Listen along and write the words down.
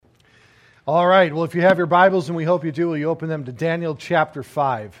All right, well, if you have your Bibles, and we hope you do, will you open them to Daniel chapter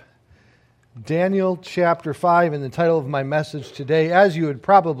 5? Daniel chapter 5, and the title of my message today, as you would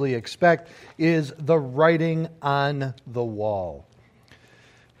probably expect, is The Writing on the Wall.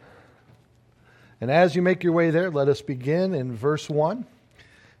 And as you make your way there, let us begin in verse 1,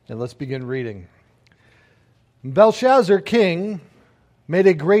 and let's begin reading. Belshazzar, king, made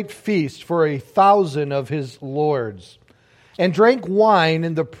a great feast for 1,000 of his lords, and drank wine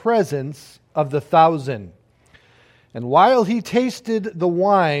in the presence of the 1,000. And while he tasted the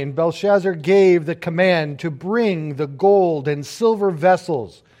wine, Belshazzar gave the command to bring the gold and silver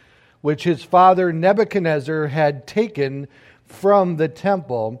vessels which his father Nebuchadnezzar had taken from the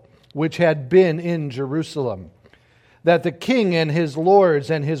temple which had been in Jerusalem, that the king and his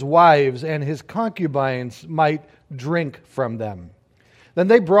lords and his wives and his concubines might drink from them. Then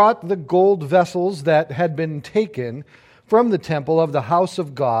they brought the gold vessels that had been taken from the temple of the house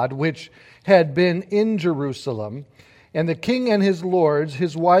of God, which had been in Jerusalem, and the king and his lords,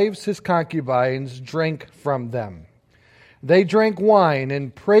 his wives, his concubines, drank from them. They drank wine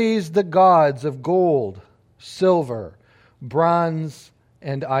and praised the gods of gold, silver, bronze,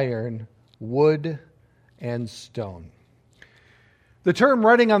 and iron, wood, and stone. The term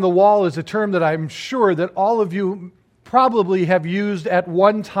writing on the wall is a term that I'm sure that all of you probably have used at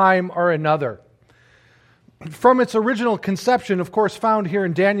one time or another. From its original conception, of course, found here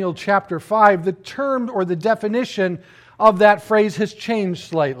in Daniel chapter 5, the term or the definition of that phrase has changed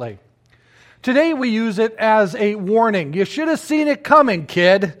slightly. Today we use it as a warning. You should have seen it coming,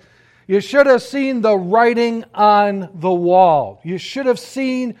 kid. You should have seen the writing on the wall. You should have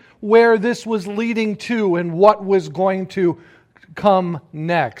seen where this was leading to and what was going to come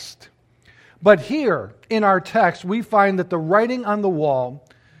next. But here in our text, we find that the writing on the wall,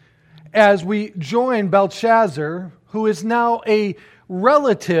 as we join Belshazzar, who is now a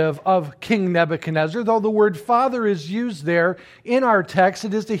relative of King Nebuchadnezzar, though the word father is used there in our text,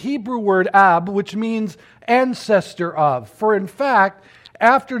 it is the Hebrew word ab, which means ancestor of. For in fact,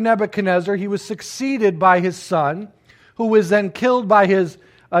 after Nebuchadnezzar, he was succeeded by his son, who was then killed by his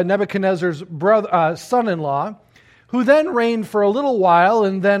Nebuchadnezzar's brother, son-in-law, who then reigned for a little while,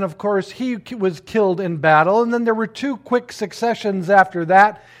 and then, of course, he was killed in battle. And then there were two quick successions after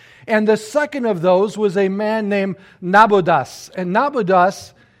that. And the second of those was a man named Nabonidus. And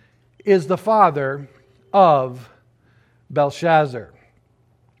Nabonidus is the father of Belshazzar.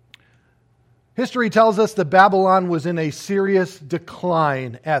 History tells us that Babylon was in a serious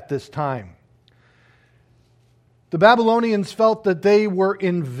decline at this time. The Babylonians felt that they were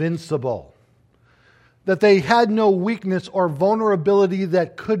invincible, that they had no weakness or vulnerability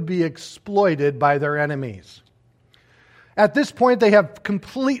that could be exploited by their enemies. At this point, they have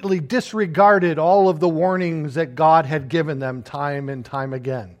completely disregarded all of the warnings that God had given them time and time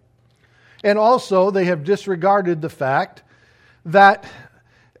again. And also, they have disregarded the fact that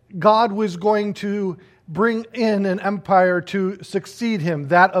God was going to bring in an empire to succeed him,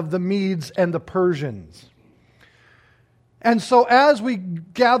 that of the Medes and the Persians. And so as we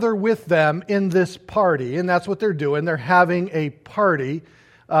gather with them in this party, and that's what they're doing, they're having a party.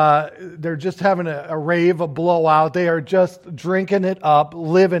 They're just having a rave, a blowout. They are just drinking it up,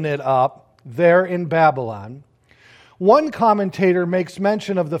 living it up there in Babylon. One commentator makes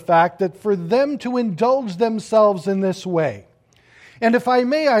mention of the fact that for them to indulge themselves in this way, and if I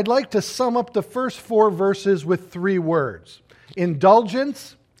may, I'd like to sum up the first 4 verses with 3 words: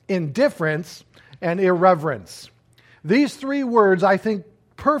 indulgence, indifference, and irreverence. These 3 words, I think,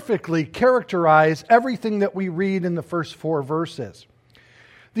 perfectly characterize everything that we read in the first 4 verses.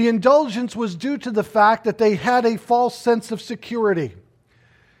 The indulgence was due to the fact that they had a false sense of security,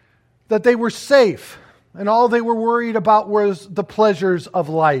 that they were safe, and all they were worried about was the pleasures of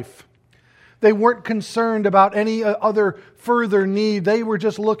life. They weren't concerned about any other further need. They were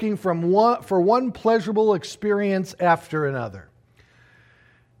just looking for one pleasurable experience after another.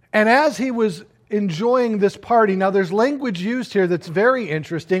 And as he was enjoying this party, now there's language used here that's very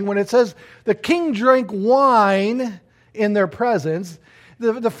interesting. When it says the king drank wine in their presence,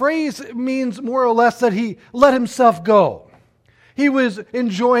 the phrase means more or less that he let himself go. He was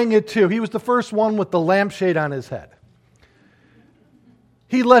enjoying it too. He was the first one with the lampshade on his head.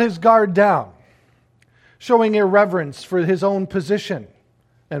 He let his guard down, showing irreverence for his own position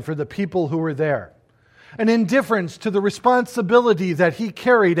and for the people who were there, an indifference to the responsibility that he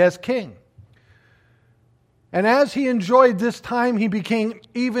carried as king. And as he enjoyed this time, he became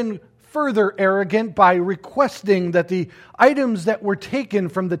even further arrogant by requesting that the items that were taken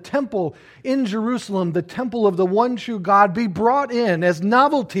from the temple in Jerusalem, the temple of the one true God, be brought in as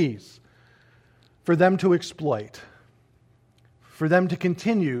novelties for them to exploit, for them to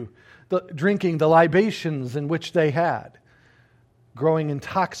continue drinking the libations in which they had, growing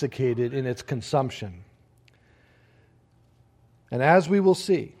intoxicated in its consumption. And as we will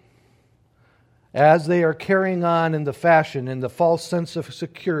see, as they are carrying on in the fashion, in the false sense of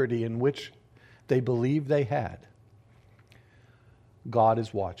security in which they believed they had, God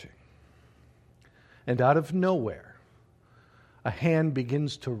is watching. And out of nowhere, a hand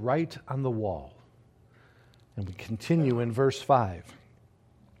begins to write on the wall. And we continue in verse 5.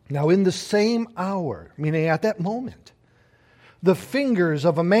 Now in the same hour, meaning at that moment, the fingers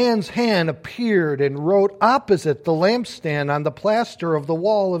of a man's hand appeared and wrote opposite the lampstand on the plaster of the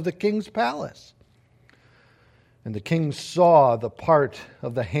wall of the king's palace. And the king saw the part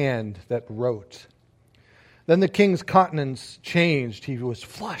of the hand that wrote. Then the king's countenance changed. He was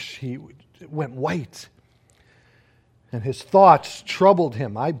flushed. He went white. And his thoughts troubled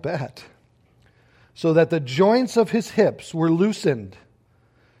him, I bet, so that the joints of his hips were loosened,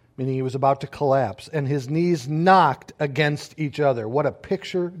 meaning he was about to collapse, and his knees knocked against each other. What a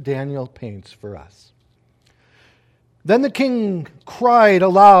picture Daniel paints for us. Then the king cried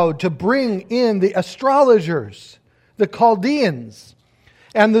aloud to bring in the astrologers, the Chaldeans,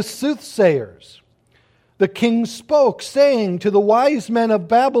 and the soothsayers. The king spoke, saying to the wise men of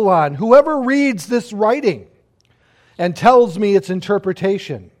Babylon, whoever reads this writing and tells me its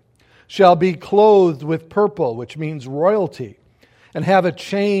interpretation shall be clothed with purple, which means royalty, and have a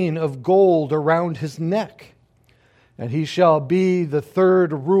chain of gold around his neck. And he shall be the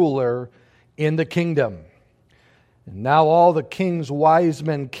third ruler in the kingdom. And now all the king's wise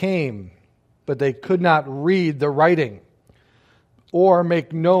men came, but they could not read the writing or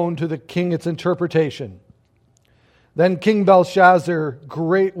make known to the king its interpretation. Then King Belshazzar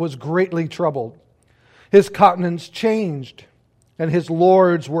was greatly troubled. His countenance changed, and his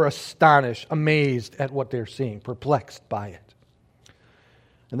lords were astonished, amazed at what they're seeing, perplexed by it.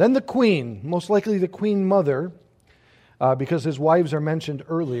 And then the queen, most likely the queen mother, because his wives are mentioned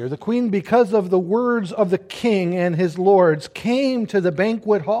earlier, the queen, because of the words of the king and his lords, came to the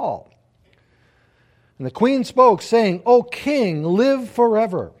banquet hall. And the queen spoke, saying, O king, live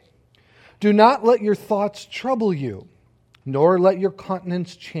forever. Do not let your thoughts trouble you, nor let your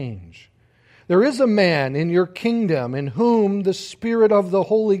countenance change. There is a man in your kingdom in whom the Spirit of the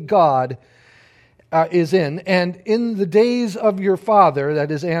holy God is in, and in the days of your father,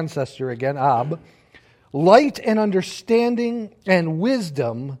 that is ancestor again, Ab, light and understanding and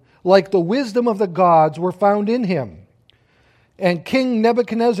wisdom, like the wisdom of the gods, were found in him. And King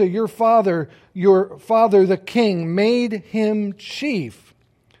Nebuchadnezzar, your father the king, made him chief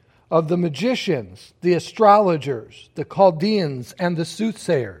of the magicians, the astrologers, the Chaldeans, and the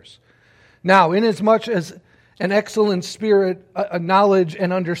soothsayers. Now, inasmuch as an excellent spirit, a knowledge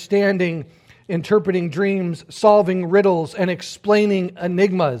and understanding, interpreting dreams, solving riddles, and explaining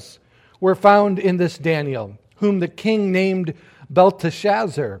enigmas were found in this Daniel, whom the king named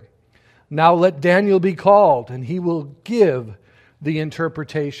Belteshazzar. Now let Daniel be called, and he will give the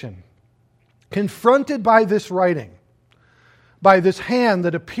interpretation. Confronted by this writing, by this hand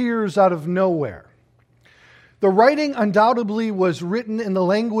that appears out of nowhere, the writing undoubtedly was written in the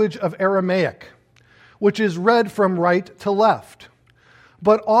language of Aramaic, which is read from right to left.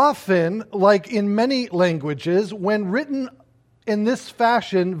 But often, like in many languages, when written in this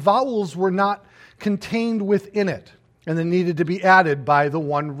fashion, vowels were not contained within it, and they needed to be added by the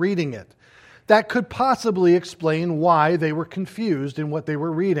one reading it. That could possibly explain why they were confused in what they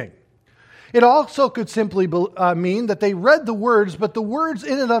were reading. It also could simply mean that they read the words, but the words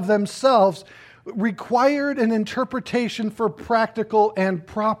in and of themselves required an interpretation for practical and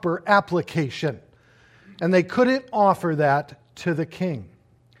proper application. And they couldn't offer that to the king.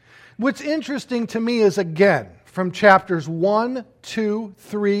 What's interesting to me is, again, from chapters 1, 2,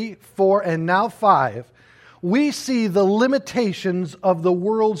 3, 4, and now 5, we see the limitations of the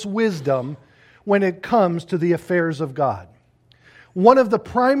world's wisdom when it comes to the affairs of God. One of the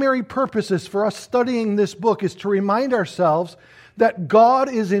primary purposes for us studying this book is to remind ourselves that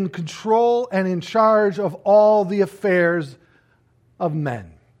God is in control and in charge of all the affairs of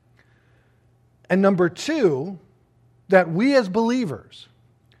men. And number two, that we as believers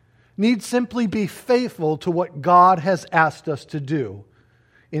need simply be faithful to what God has asked us to do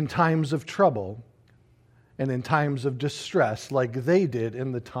in times of trouble and in times of distress, like they did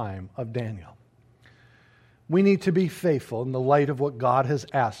in the time of Daniel. We need to be faithful in the light of what God has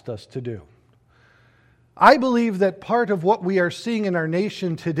asked us to do. I believe that part of what we are seeing in our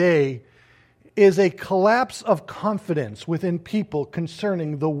nation today is a collapse of confidence within people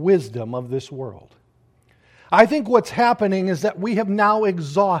concerning the wisdom of this world. I think what's happening is that we have now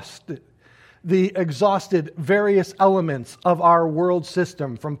exhausted the exhausted various elements of our world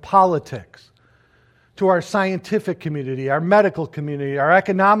system, from politics to our scientific community, our medical community, our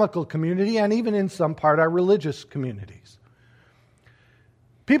economical community, and even in some part our religious communities.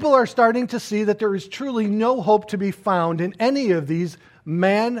 People are starting to see that there is truly no hope to be found in any of these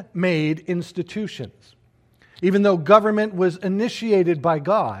man-made institutions. Even though government was initiated by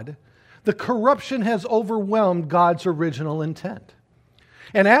God, the corruption has overwhelmed God's original intent.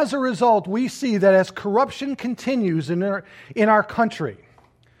 And as a result, we see that as corruption continues in our country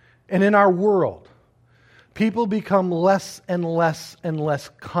and in our world, people become less and less and less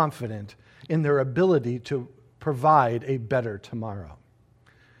confident in their ability to provide a better tomorrow.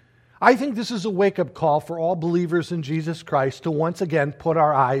 I think this is a wake-up call for all believers in Jesus Christ to once again put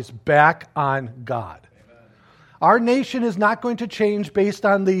our eyes back on God. Amen. Our nation is not going to change based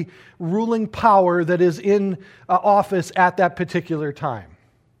on the ruling power that is in office at that particular time.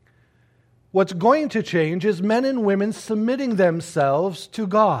 What's going to change is men and women submitting themselves to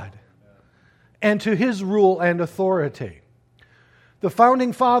God and to His rule and authority. The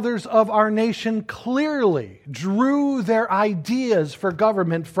founding fathers of our nation clearly drew their ideas for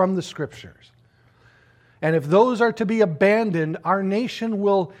government from the Scriptures. And if those are to be abandoned, our nation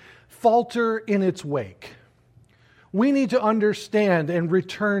will falter in its wake. We need to understand and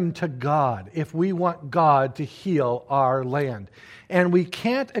return to God if we want God to heal our land. And we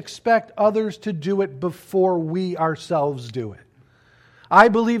can't expect others to do it before we ourselves do it. I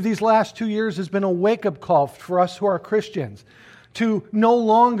believe these last 2 years has been a wake-up call for us who are Christians to no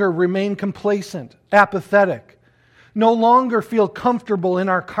longer remain complacent, apathetic, no longer feel comfortable in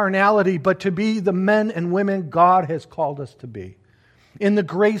our carnality, but to be the men and women God has called us to be, in the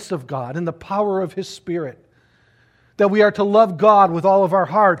grace of God, in the power of His Spirit, that we are to love God with all of our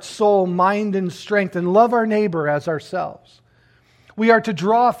heart, soul, mind, and strength, and love our neighbor as ourselves. We are to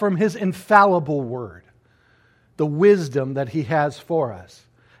draw from His infallible Word the wisdom that He has for us,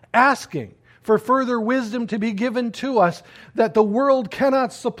 asking for further wisdom to be given to us that the world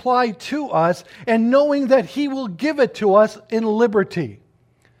cannot supply to us, and knowing that He will give it to us in liberty,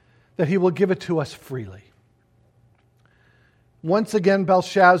 that He will give it to us freely. Once again,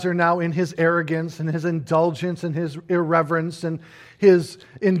 Belshazzar, now in his arrogance and his indulgence and his irreverence and his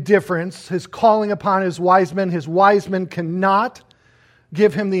indifference, his calling upon his wise men cannot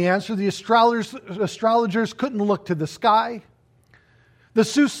give him the answer. The astrologers couldn't look to the sky. The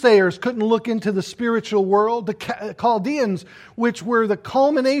soothsayers couldn't look into the spiritual world. The Chaldeans, which were the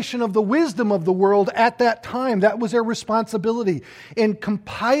culmination of the wisdom of the world at that time, that was their responsibility in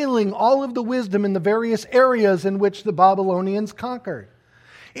compiling all of the wisdom in the various areas in which the Babylonians conquered.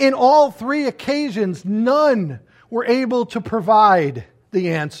 In all three occasions, none were able to provide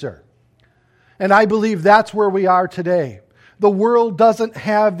the answer. And I believe that's where we are today. The world doesn't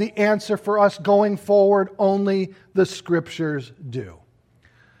have the answer for us going forward, only the Scriptures do.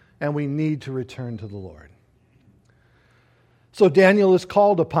 And we need to return to the Lord. So Daniel is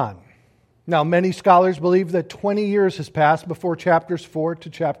called upon. Now, many scholars believe that 20 years has passed before chapters 4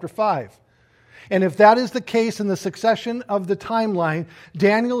 to chapter 5. And if that is the case in the succession of the timeline,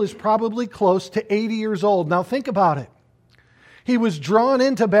 Daniel is probably close to 80 years old. Now, think about it. He was drawn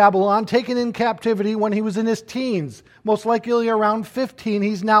into Babylon, taken in captivity when he was in his teens, most likely around 15.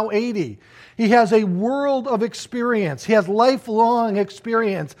 He's now 80. He has a world of experience. He has lifelong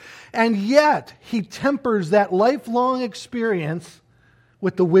experience. And yet, he tempers that lifelong experience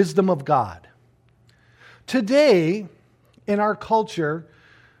with the wisdom of God. Today, in our culture,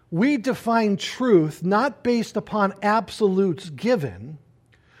 we define truth not based upon absolutes given,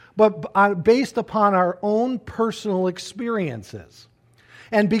 but based upon our own personal experiences.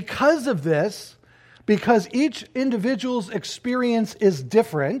 And because of this, because each individual's experience is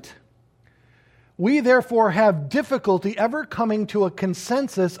different, we therefore have difficulty ever coming to a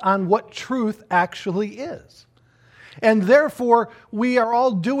consensus on what truth actually is. And therefore, we are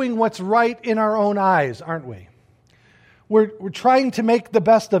all doing what's right in our own eyes, aren't we? We're trying to make the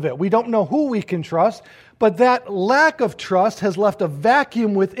best of it. We don't know who we can trust, but that lack of trust has left a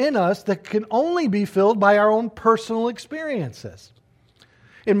vacuum within us that can only be filled by our own personal experiences.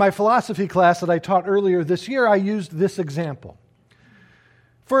 In my philosophy class that I taught earlier this year, I used this example.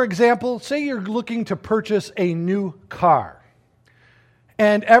 For example, say you're looking to purchase a new car.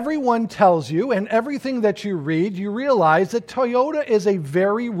 And everyone tells you, and everything that you read, you realize that Toyota is a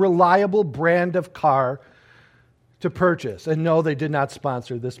very reliable brand of car to purchase. And no, they did not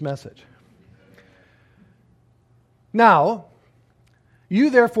sponsor this message. Now, you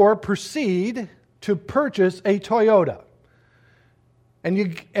therefore proceed to purchase a Toyota. And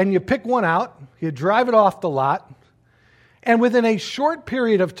you pick one out, you drive it off the lot, And within a short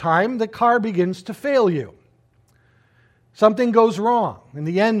period of time, the car begins to fail you. Something goes wrong in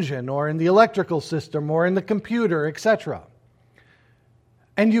the engine or in the electrical system or in the computer, etc.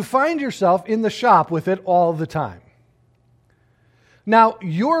 And you find yourself in the shop with it all the time. Now,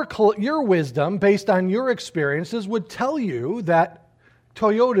 your wisdom, based on your experiences, would tell you that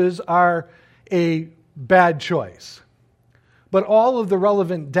Toyotas are a bad choice. But all of the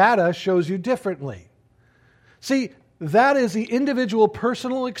relevant data shows you differently. See, that is the individual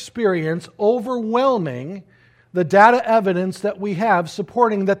personal experience overwhelming the data evidence that we have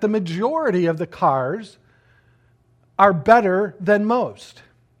supporting that the majority of the cars are better than most.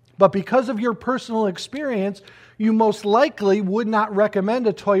 But because of your personal experience, you most likely would not recommend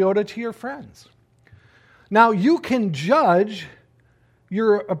a Toyota to your friends. Now, you can judge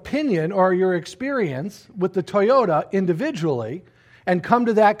your opinion or your experience with the Toyota individually and come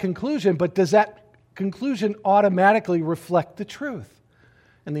to that conclusion, but does that conclusion automatically reflect the truth?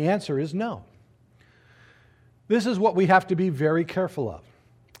 And the answer is no. This is what we have to be very careful of.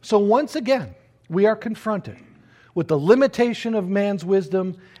 So once again, we are confronted with the limitation of man's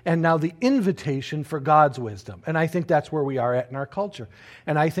wisdom and now the invitation for God's wisdom. And I think that's where we are at in our culture.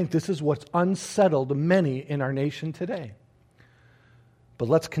 And I think this is what's unsettled many in our nation today. But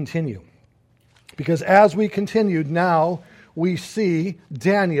let's continue. Because as we continued, now we see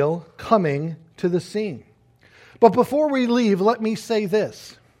Daniel coming to the scene. But before we leave, let me say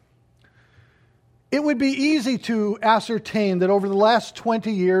this. It would be easy to ascertain that over the last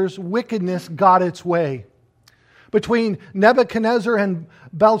 20 years, wickedness got its way. Between Nebuchadnezzar and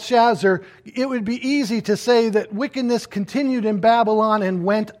Belshazzar, it would be easy to say that wickedness continued in Babylon and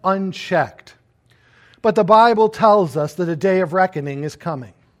went unchecked. But the Bible tells us that a day of reckoning is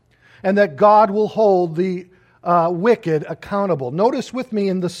coming and that God will hold the wicked accountable. Notice with me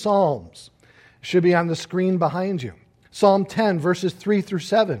in the Psalms. It should be on the screen behind you. Psalm 10, verses 3 through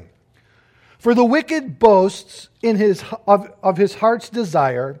 7. For the wicked boasts of his heart's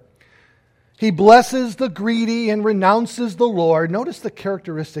desire. He blesses the greedy and renounces the Lord. Notice the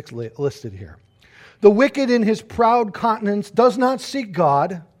characteristics listed here. The wicked in his proud countenance does not seek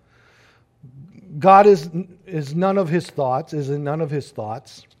God. God is none of his thoughts, is in none of his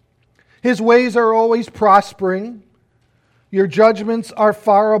thoughts. His ways are always prospering. Your judgments are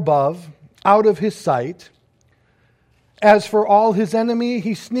far above, out of his sight. As for all his enemy,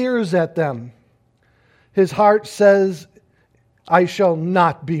 he sneers at them. His heart says, I shall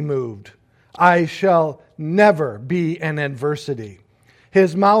not be moved. I shall never be an adversity.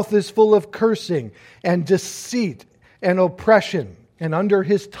 His mouth is full of cursing and deceit and oppression, and under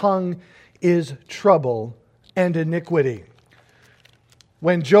his tongue is trouble and iniquity.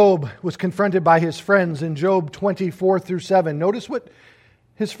 When Job was confronted by his friends in Job 24 through 7, notice what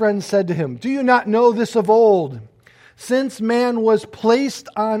his friends said to him. Do you not know this of old? Since man was placed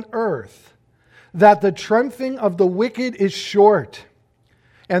on earth, that the triumphing of the wicked is short,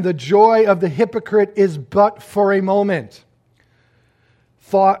 and the joy of the hypocrite is but for a moment.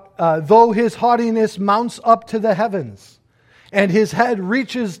 Though his haughtiness mounts up to the heavens, and his head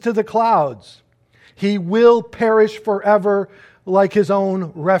reaches to the clouds, he will perish forever like his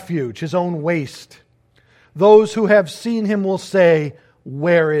own refuge, his own waste. Those who have seen him will say,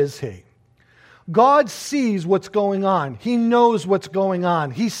 where is he? God sees what's going on. He knows what's going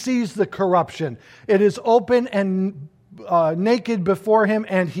on. He sees the corruption. It is open and naked before him,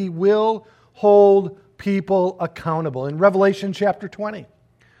 and he will hold people accountable. In Revelation chapter 20,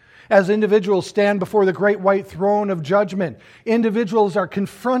 as individuals stand before the great white throne of judgment, individuals are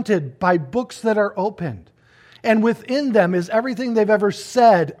confronted by books that are opened. And within them is everything they've ever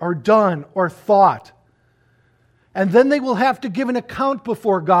said or done or thought. And then they will have to give an account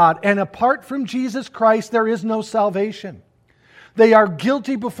before God. And apart from Jesus Christ, there is no salvation. They are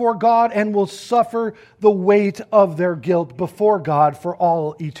guilty before God and will suffer the weight of their guilt before God for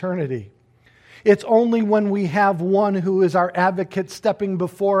all eternity. It's only when we have one who is our advocate stepping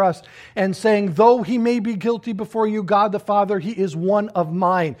before us and saying, though he may be guilty before you, God the Father, he is one of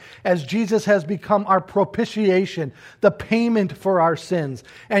mine, as Jesus has become our propitiation, the payment for our sins.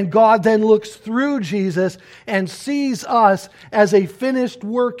 And God then looks through Jesus and sees us as a finished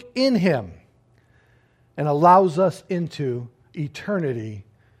work in him and allows us into eternity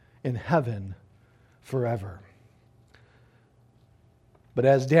in heaven forever. But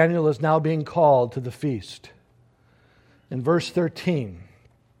as Daniel is now being called to the feast, in verse 13,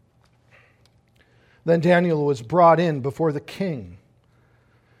 then Daniel was brought in before the king.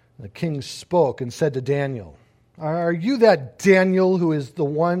 The king spoke and said to Daniel, are you that Daniel who is the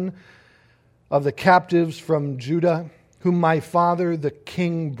one of the captives from Judah, whom my father the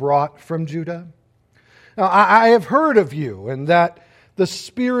king brought from Judah? Now, I have heard of you, and that the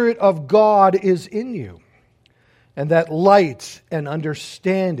Spirit of God is in you, and that light and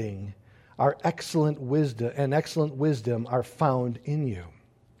understanding are excellent wisdom are found in you.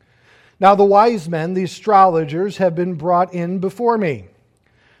 Now the wise men, the astrologers, have been brought in before me,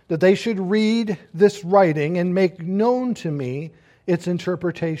 that they should read this writing and make known to me its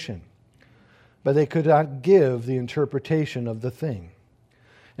interpretation. But they could not give the interpretation of the thing.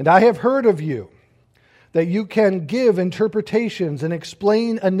 And I have heard of you, that you can give interpretations and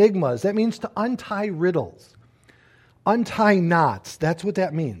explain enigmas. That means to untie riddles, untie knots. That's what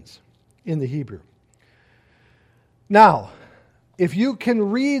that means in the Hebrew. Now, if you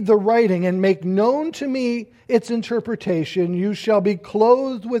can read the writing and make known to me its interpretation, you shall be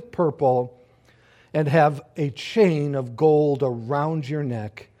clothed with purple and have a chain of gold around your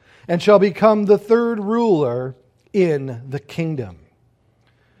neck, and shall become the third ruler in the kingdom.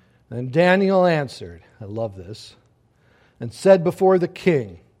 And Daniel answered, I love this, and said before the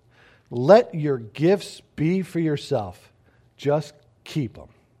king, let your gifts be for yourself. Just keep them.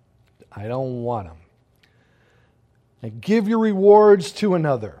 I don't want them. And give your rewards to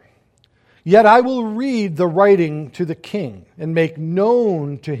another. Yet I will read the writing to the king and make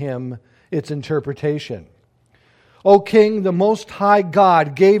known to him its interpretation. O king, the Most High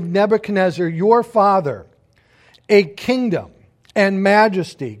God gave Nebuchadnezzar, your father, a kingdom and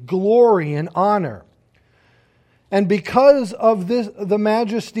majesty, glory and honor. And because of this, the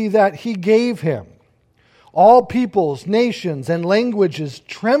majesty that he gave him, all peoples, nations, and languages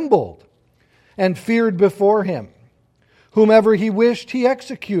trembled and feared before him. Whomever he wished, he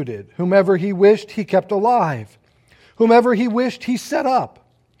executed. Whomever he wished, he kept alive. Whomever he wished, he set up.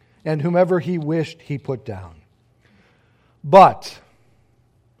 And whomever he wished, he put down. But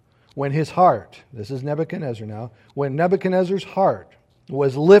when his heart, this is Nebuchadnezzar now, when Nebuchadnezzar's heart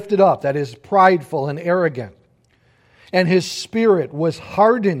was lifted up, that is prideful and arrogant, and his spirit was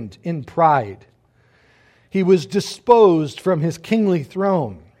hardened in pride, he was disposed from his kingly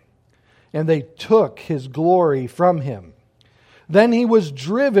throne, and they took his glory from him. Then he was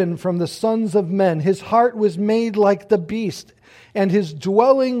driven from the sons of men. His heart was made like the beast, and his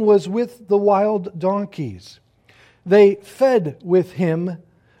dwelling was with the wild donkeys. They fed him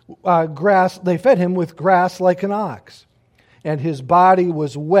with grass like an ox, and his body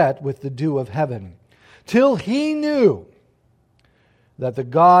was wet with the dew of heaven, till he knew that the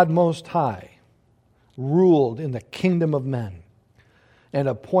God Most High ruled in the kingdom of men, and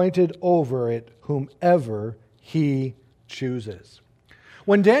appointed over it whomever he chooses.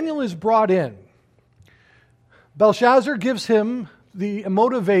 When Daniel is brought in, Belshazzar gives him the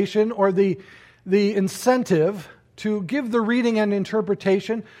motivation or the incentive to give the reading and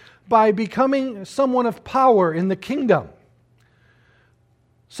interpretation by becoming someone of power in the kingdom,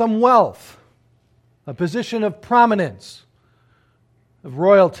 some wealth, a position of prominence, of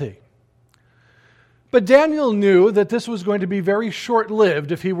royalty. But Daniel knew that this was going to be very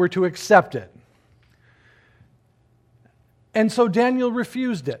short-lived if he were to accept it. And so Daniel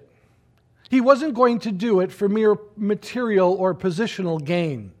refused it. He wasn't going to do it for mere material or positional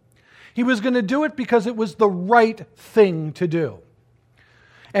gain. He was going to do it because it was the right thing to do.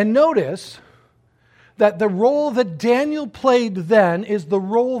 And notice that the role that Daniel played then is the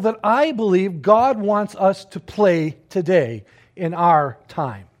role that I believe God wants us to play today in our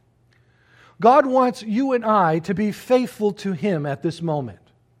time. God wants you and I to be faithful to Him at this moment.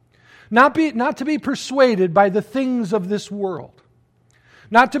 Not to be persuaded by the things of this world.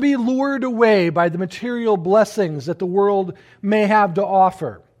 Not to be lured away by the material blessings that the world may have to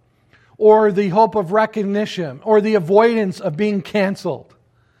offer, or the hope of recognition, or the avoidance of being canceled.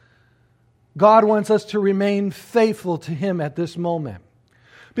 God wants us to remain faithful to Him at this moment.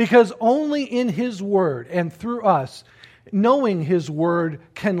 Because only in His Word and through us, knowing His Word,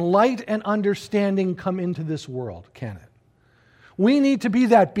 can light and understanding come into this world, can it? We need to be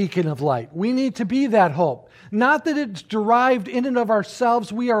that beacon of light. We need to be that hope. Not that it's derived in and of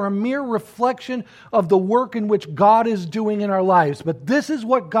ourselves. We are a mere reflection of the work in which God is doing in our lives. But this is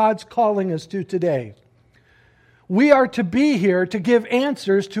what God's calling us to today. We are to be here to give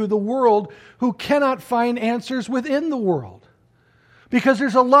answers to the world who cannot find answers within the world. Because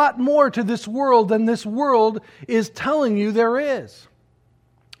there's a lot more to this world than this world is telling you there is.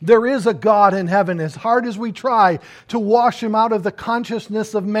 There is a God in heaven. As hard as we try to wash Him out of the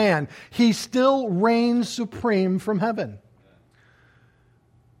consciousness of man, He still reigns supreme from heaven.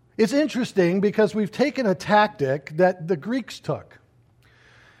 It's interesting because we've taken a tactic that the Greeks took.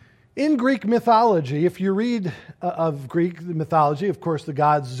 In Greek mythology, if you read of Greek mythology, of course the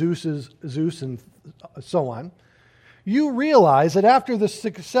gods Zeus and so on, you realize that after the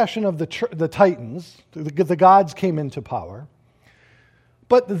succession of the Titans, the gods came into power,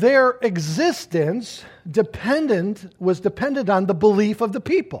 but their existence was dependent on the belief of the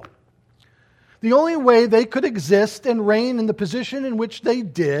people. The only way they could exist and reign in the position in which they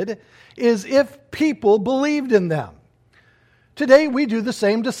did is if people believed in them. Today we do the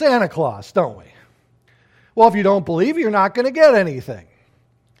same to Santa Claus, don't we? Well, if you don't believe, you're not going to get anything.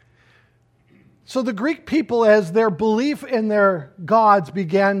 So the Greek people, as their belief in their gods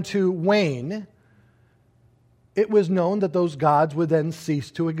began to wane, it was known that those gods would then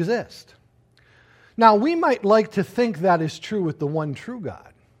cease to exist. Now, we might like to think that is true with the one true God.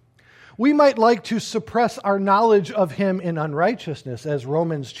 We might like to suppress our knowledge of Him in unrighteousness, as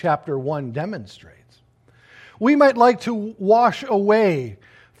Romans chapter 1 demonstrates. We might like to wash away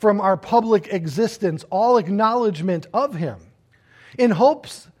from our public existence all acknowledgement of Him in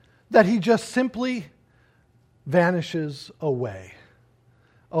hopes that He just simply vanishes away.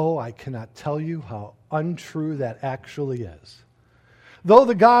 Oh, I cannot tell you how untrue that actually is. Though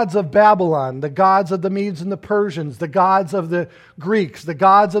the gods of Babylon, the gods of the Medes and the Persians, the gods of the Greeks, the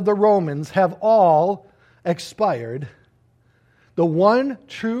gods of the Romans have all expired, the one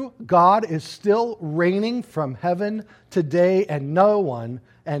true God is still reigning from heaven today, and no one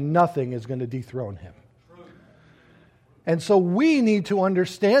and nothing is going to dethrone Him. And so we need to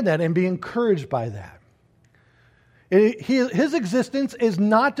understand that and be encouraged by that. His existence is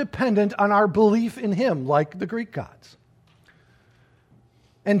not dependent on our belief in Him like the Greek gods.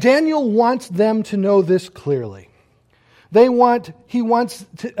 And Daniel wants them to know this clearly. He wants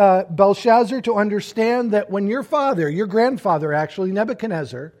Belshazzar to understand that when your grandfather actually,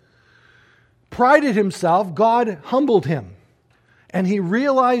 Nebuchadnezzar, prided himself, God humbled him. And he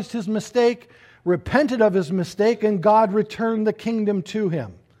realized his mistake, repented of his mistake, and God returned the kingdom to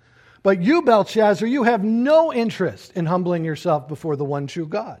him. But you, Belshazzar, you have no interest in humbling yourself before the one true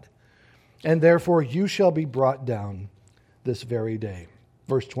God. And therefore you shall be brought down this very day.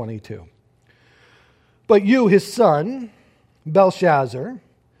 Verse 22. But you, his son, Belshazzar,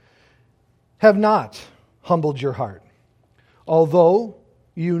 have not humbled your heart, although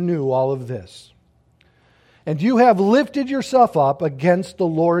you knew all of this. And you have lifted yourself up against the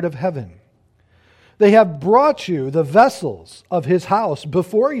Lord of heaven. They have brought you the vessels of His house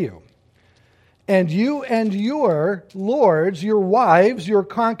before you. And you and your lords, your wives, your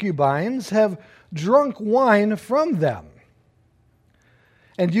concubines have drunk wine from them.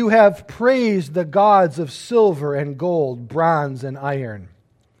 And you have praised the gods of silver and gold, bronze and iron,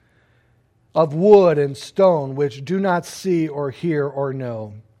 of wood and stone, which do not see or hear or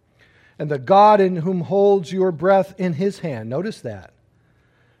know. And the God in whom holds your breath in His hand, notice that,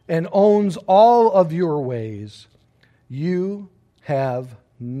 and owns all of your ways, you have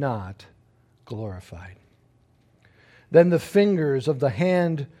not glorified. Then the fingers of the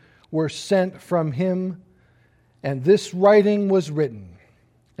hand were sent from Him, and this writing was written.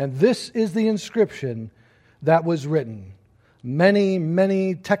 And this is the inscription that was written: Mene,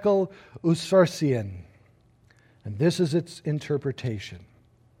 Mene, Tekel, Upharsin. And this is its interpretation.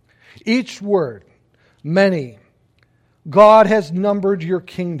 Each word, many, God has numbered your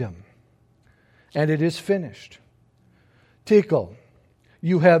kingdom, and it is finished. Tekel,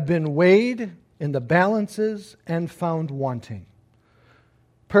 you have been weighed in the balances and found wanting.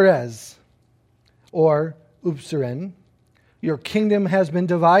 Peres, or Upharsin, your kingdom has been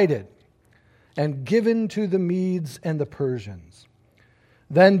divided and given to the Medes and the Persians.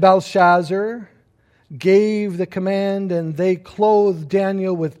 Then Belshazzar gave the command, and they clothed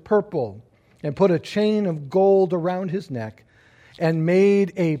Daniel with purple and put a chain of gold around his neck and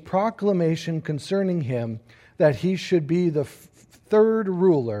made a proclamation concerning him that he should be the third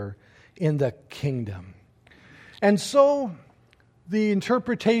ruler in the kingdom. And so the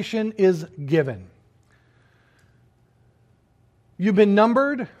interpretation is given. You've been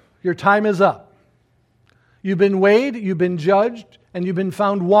numbered, your time is up. You've been weighed, you've been judged, and you've been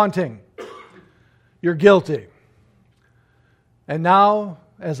found wanting. You're guilty. And now,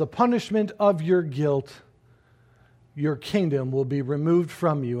 as a punishment of your guilt, your kingdom will be removed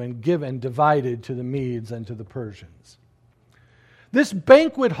from you and given, divided to the Medes and to the Persians. This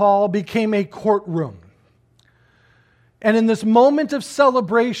banquet hall became a courtroom. And in this moment of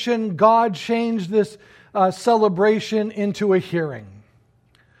celebration, God changed this celebration into a hearing.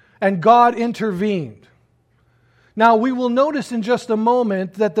 And God intervened. Now, we will notice in just a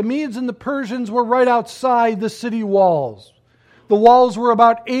moment that the Medes and the Persians were right outside the city walls. The walls were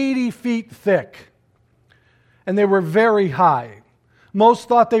about 80 feet thick, and they were very high. Most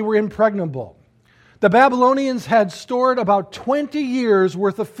thought they were impregnable. The Babylonians had stored about 20 years'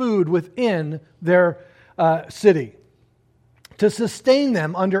 worth of food within their city. to sustain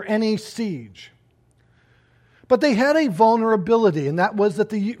them under any siege. But they had a vulnerability, and that was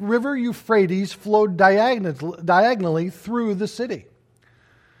that the river Euphrates flowed diagonally through the city.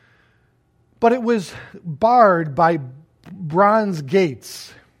 But it was barred by bronze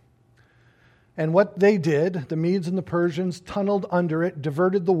gates. And what they did, the Medes and the Persians tunneled under it,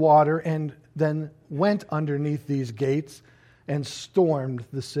 diverted the water, and then went underneath these gates and stormed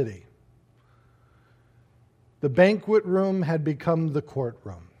the city. The banquet room had become the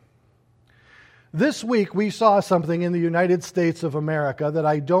courtroom. This week we saw something in the United States of America that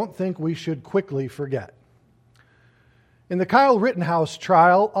I don't think we should quickly forget. In the Kyle Rittenhouse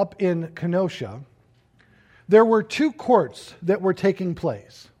trial up in Kenosha, there were two courts that were taking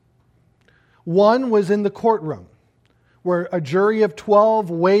place. One was in the courtroom, where a jury of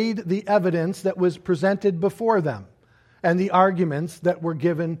 12 weighed the evidence that was presented before them and the arguments that were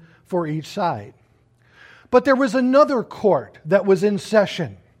given for each side. But there was another court that was in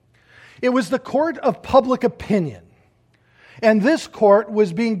session. It was the court of public opinion. And this court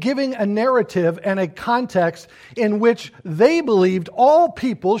was being given a narrative and a context in which they believed all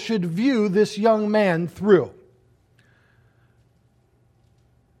people should view this young man through.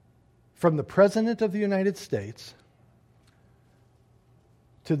 From the President of the United States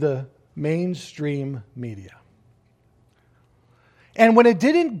to the mainstream media. And when it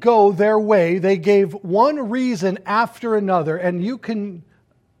didn't go their way, they gave one reason after another, and you can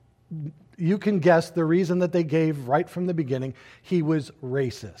guess the reason that they gave right from the beginning. He was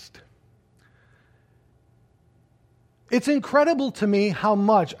racist. It's incredible to me how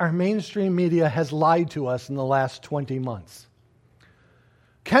much our mainstream media has lied to us in the last 20 months.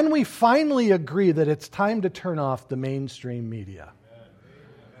 Can we finally agree that it's time to turn off the mainstream media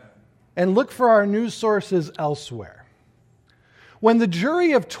and look for our news sources elsewhere? When the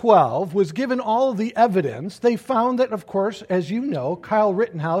jury of 12 was given all of the evidence, they found that, of course, as you know, Kyle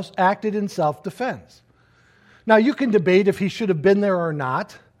Rittenhouse acted in self-defense. Now, you can debate if he should have been there or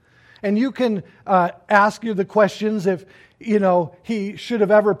not, and you can ask you the questions if, he should have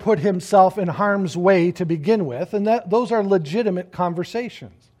ever put himself in harm's way to begin with, and those are legitimate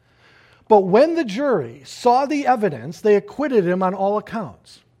conversations. But when the jury saw the evidence, they acquitted him on all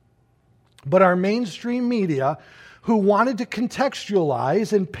accounts. But our mainstream media, who wanted to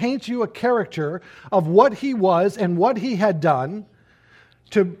contextualize and paint you a character of what he was and what he had done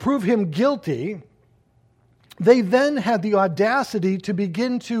to prove him guilty, they then had the audacity to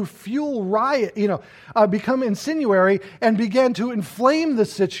begin to fuel riot, become incendiary and began to inflame the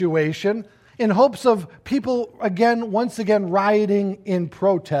situation in hopes of people once again rioting in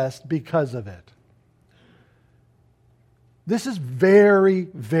protest because of it. This is very,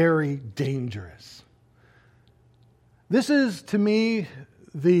 very dangerous. This is, to me,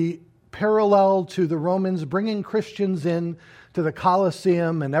 the parallel to the Romans bringing Christians in to the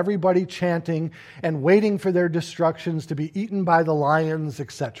Colosseum and everybody chanting and waiting for their destructions to be eaten by the lions,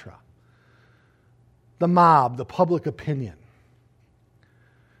 etc. The mob, the public opinion.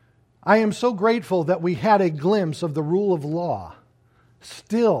 I am so grateful that we had a glimpse of the rule of law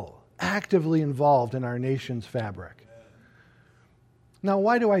still actively involved in our nation's fabric. Now,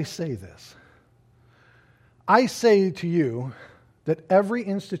 why do I say this? I say to you that every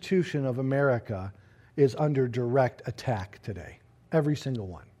institution of America is under direct attack today. Every single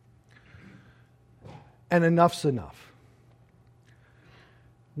one. And enough's enough.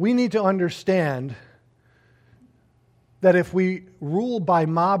 We need to understand that if we rule by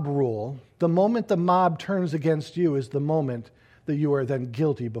mob rule, the moment the mob turns against you is the moment that you are then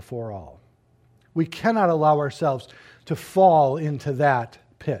guilty before all. We cannot allow ourselves to fall into that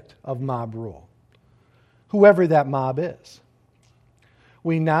pit of mob rule, whoever that mob is.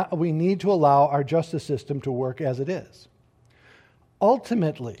 We need to allow our justice system to work as it is.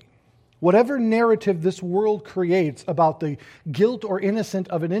 Ultimately, whatever narrative this world creates about the guilt or innocence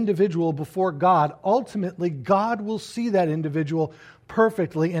of an individual before God, ultimately God will see that individual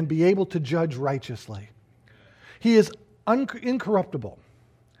perfectly and be able to judge righteously. He is incorruptible.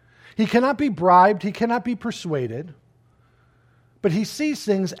 He cannot be bribed, he cannot be persuaded, but he sees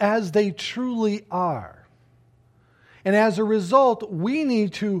things as they truly are. And as a result, we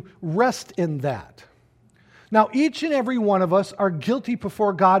need to rest in that. Now, each and every one of us are guilty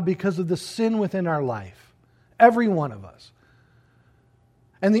before God because of the sin within our life. Every one of us.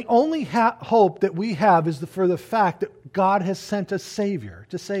 And the only hope that we have is for the fact that God has sent a Savior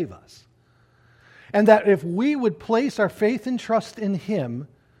to save us. And that if we would place our faith and trust in Him,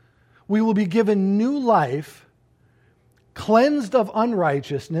 we will be given new life, cleansed of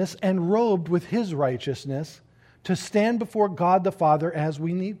unrighteousness, and robed with His righteousness to stand before God the Father as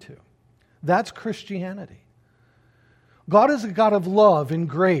we need to. That's Christianity. God is a God of love and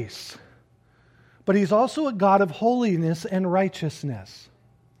grace, but He's also a God of holiness and righteousness.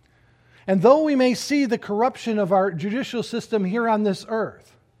 And though we may see the corruption of our judicial system here on this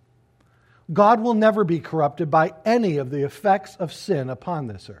earth, God will never be corrupted by any of the effects of sin upon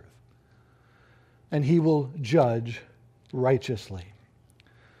this earth. And He will judge righteously.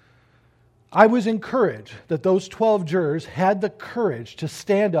 I was encouraged that those 12 jurors had the courage to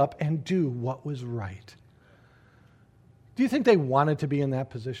stand up and do what was right. Do you think they wanted to be in that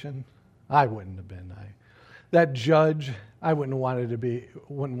position? I wouldn't have been. That judge, I wouldn't want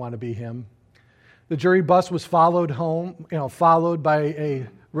to be him. The jury bus was followed by a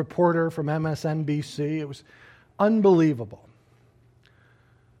reporter from MSNBC. It was unbelievable.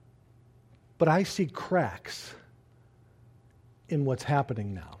 But I see cracks in what's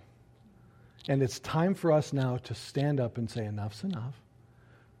happening now. And it's time for us now to stand up and say, enough's enough.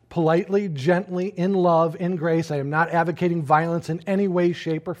 Politely, gently, in love, in grace. I am not advocating violence in any way,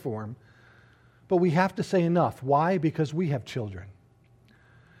 shape, or form. But we have to say enough. Why? Because we have children.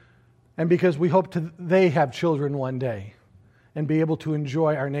 And because we hope they have children one day and be able to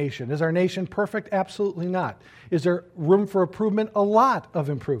enjoy our nation. Is our nation perfect? Absolutely not. Is there room for improvement? A lot of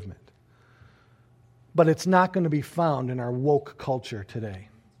improvement. But it's not going to be found in our woke culture today.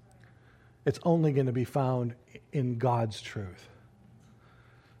 It's only going to be found in God's truth.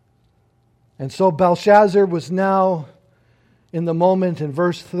 And so Belshazzar was now in the moment in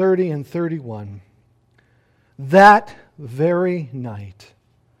verse 30 and 31. That very night,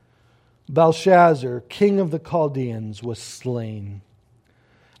 Belshazzar, king of the Chaldeans, was slain.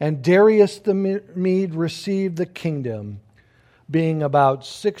 And Darius the Mede received the kingdom, being about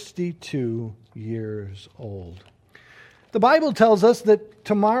 62 years old. The Bible tells us that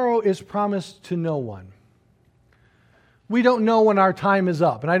tomorrow is promised to no one. We don't know when our time is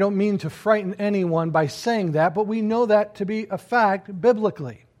up, and I don't mean to frighten anyone by saying that, but we know that to be a fact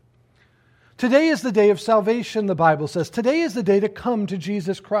biblically. Today is the day of salvation, the Bible says. Today is the day to come to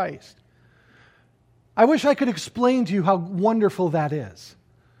Jesus Christ. I wish I could explain to you how wonderful that is.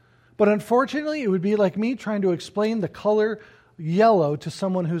 But unfortunately, it would be like me trying to explain the color yellow to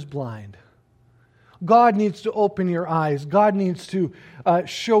someone who's blind. God needs to open your eyes. God needs to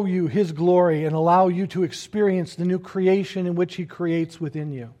show you His glory and allow you to experience the new creation in which He creates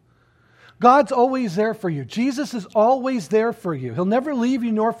within you. God's always there for you. Jesus is always there for you. He'll never leave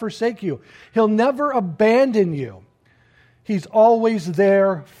you nor forsake you. He'll never abandon you. He's always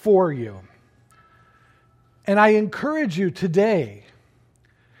there for you. And I encourage you today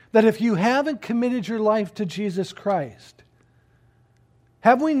that if you haven't committed your life to Jesus Christ,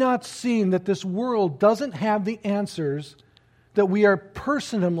 have we not seen that this world doesn't have the answers that we are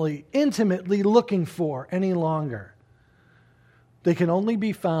personally, intimately looking for any longer? They can only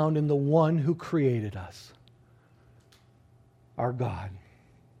be found in the one who created us, our God.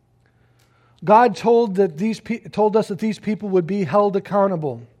 God told us that these people would be held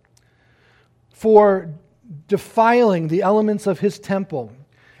accountable for defiling the elements of His temple.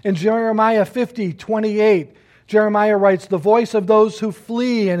 In Jeremiah 50:28, Jeremiah writes, "The voice of those who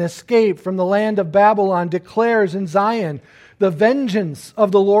flee and escape from the land of Babylon declares in Zion the vengeance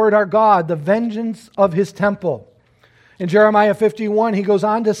of the Lord our God, the vengeance of His temple." In Jeremiah 51, he goes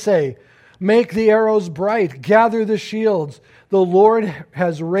on to say, "Make the arrows bright, gather the shields. The Lord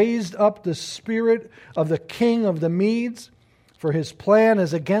has raised up the spirit of the king of the Medes, for His plan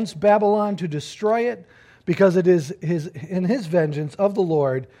is against Babylon to destroy it, because it is in His vengeance of the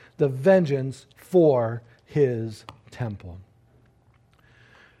Lord, the vengeance for His temple."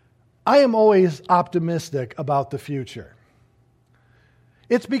 I am always optimistic about the future.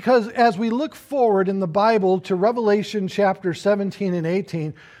 It's because as we look forward in the Bible to Revelation chapter 17 and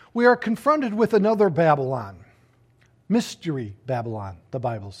 18, we are confronted with another Babylon. Mystery Babylon, the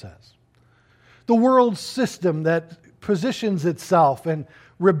Bible says. The world system that positions itself and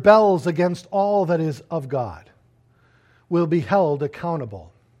rebels against all that is of God will be held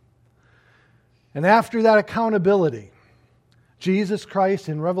accountable. And after that accountability, Jesus Christ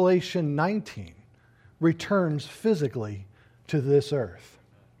in Revelation 19 returns physically to this earth.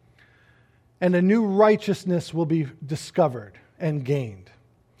 And a new righteousness will be discovered and gained.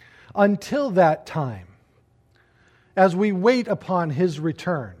 Until that time, as we wait upon His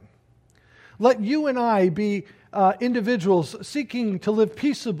return, let you and I be individuals seeking to live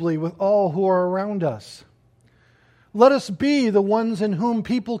peaceably with all who are around us. Let us be the ones in whom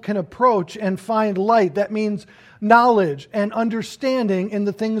people can approach and find light. That means knowledge and understanding in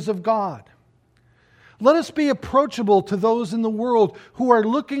the things of God. Let us be approachable to those in the world who are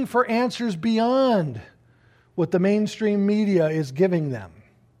looking for answers beyond what the mainstream media is giving them,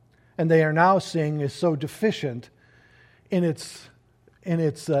 and they are now seeing is so deficient in its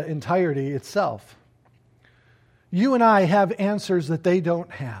entirety itself. You and I have answers that they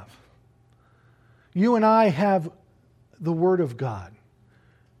don't have. You and I have the Word of God,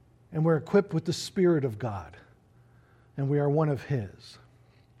 and we're equipped with the Spirit of God, and we are one of His.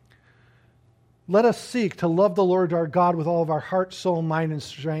 Let us seek to love the Lord our God with all of our heart, soul, mind, and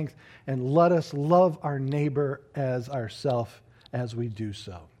strength, and let us love our neighbor as ourselves as we do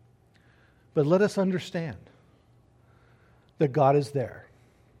so. But let us understand that God is there,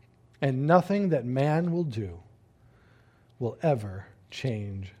 and nothing that man will do will ever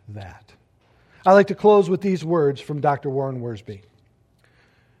change that. I like to close with these words from Dr. Warren Wiersbe.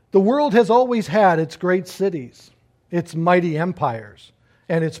 The world has always had its great cities, its mighty empires,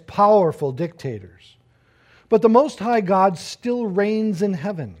 and its powerful dictators. But the Most High God still reigns in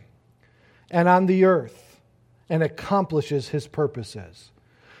heaven and on the earth and accomplishes His purposes.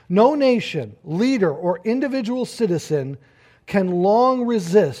 No nation, leader, or individual citizen can long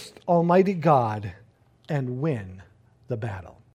resist Almighty God and win the battle.